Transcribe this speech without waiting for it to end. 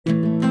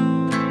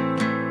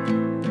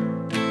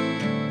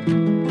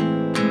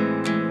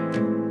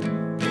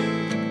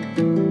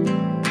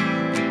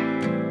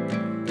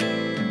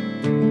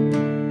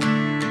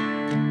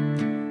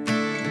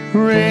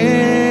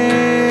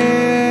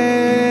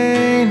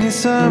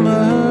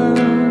summer.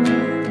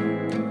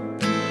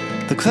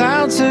 The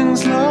cloud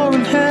hangs low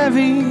and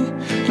heavy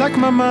like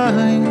my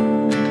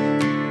mind.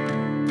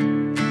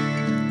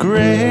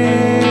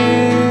 Gray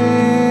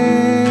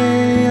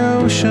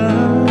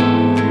ocean,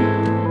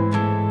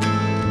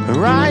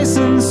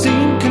 horizons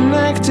seem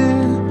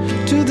connected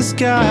to the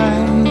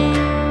sky.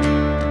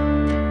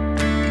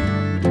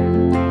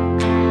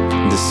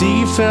 The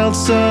sea felt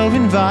so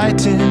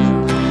inviting,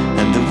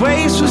 and the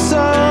waves were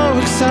so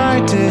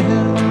excited.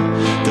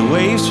 The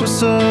waves were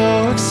so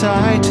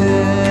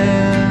excited.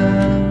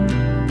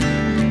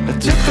 I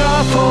took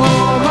off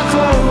all my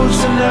clothes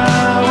and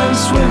now I'm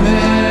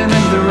swimming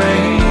in the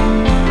rain.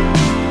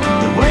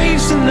 The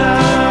waves and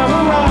I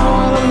were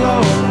all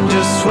alone,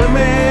 just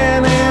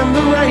swimming in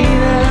the rain.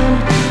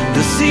 And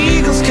the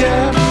seagulls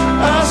kept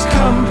us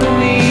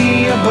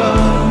company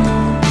above.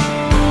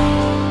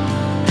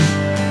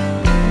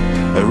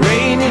 A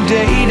rainy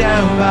day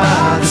down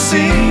by the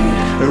sea,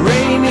 a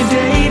rainy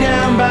day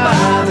down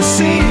by the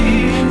sea,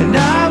 and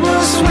I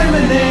was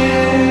swimming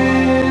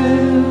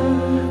in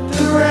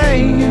the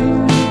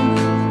rain.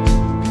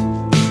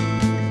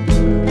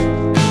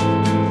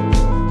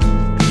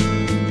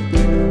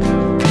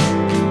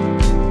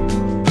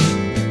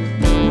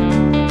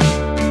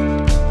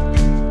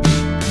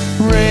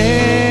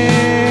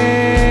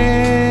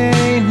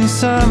 Rainy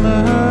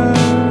summer,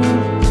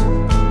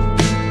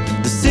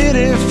 the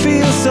city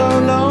feels so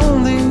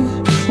lonely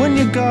when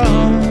you're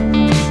gone.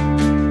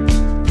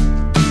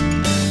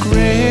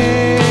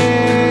 Gray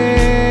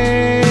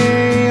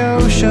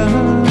ocean,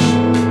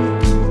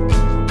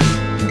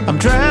 I'm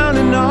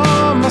drowning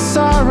all my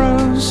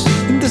sorrows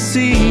in the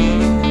sea.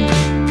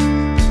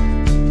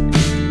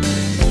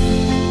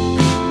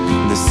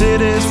 The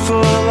city's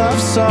full of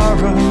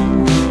sorrow,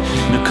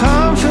 no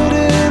comfort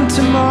in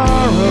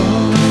tomorrow,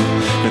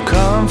 no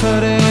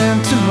comfort in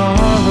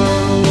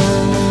tomorrow.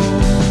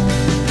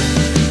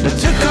 I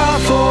took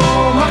off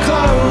all my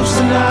clothes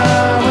and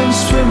I went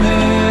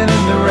swimming in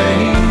the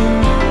rain.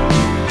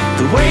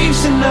 The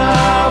waves and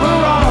I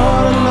were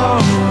all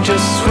alone,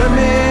 just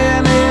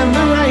swimming in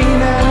the rain.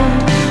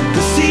 And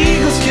the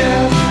seagulls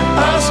kept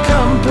us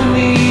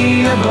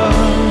company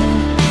above.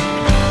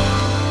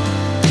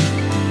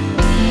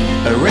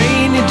 A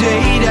rainy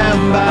day down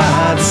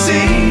by the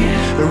sea,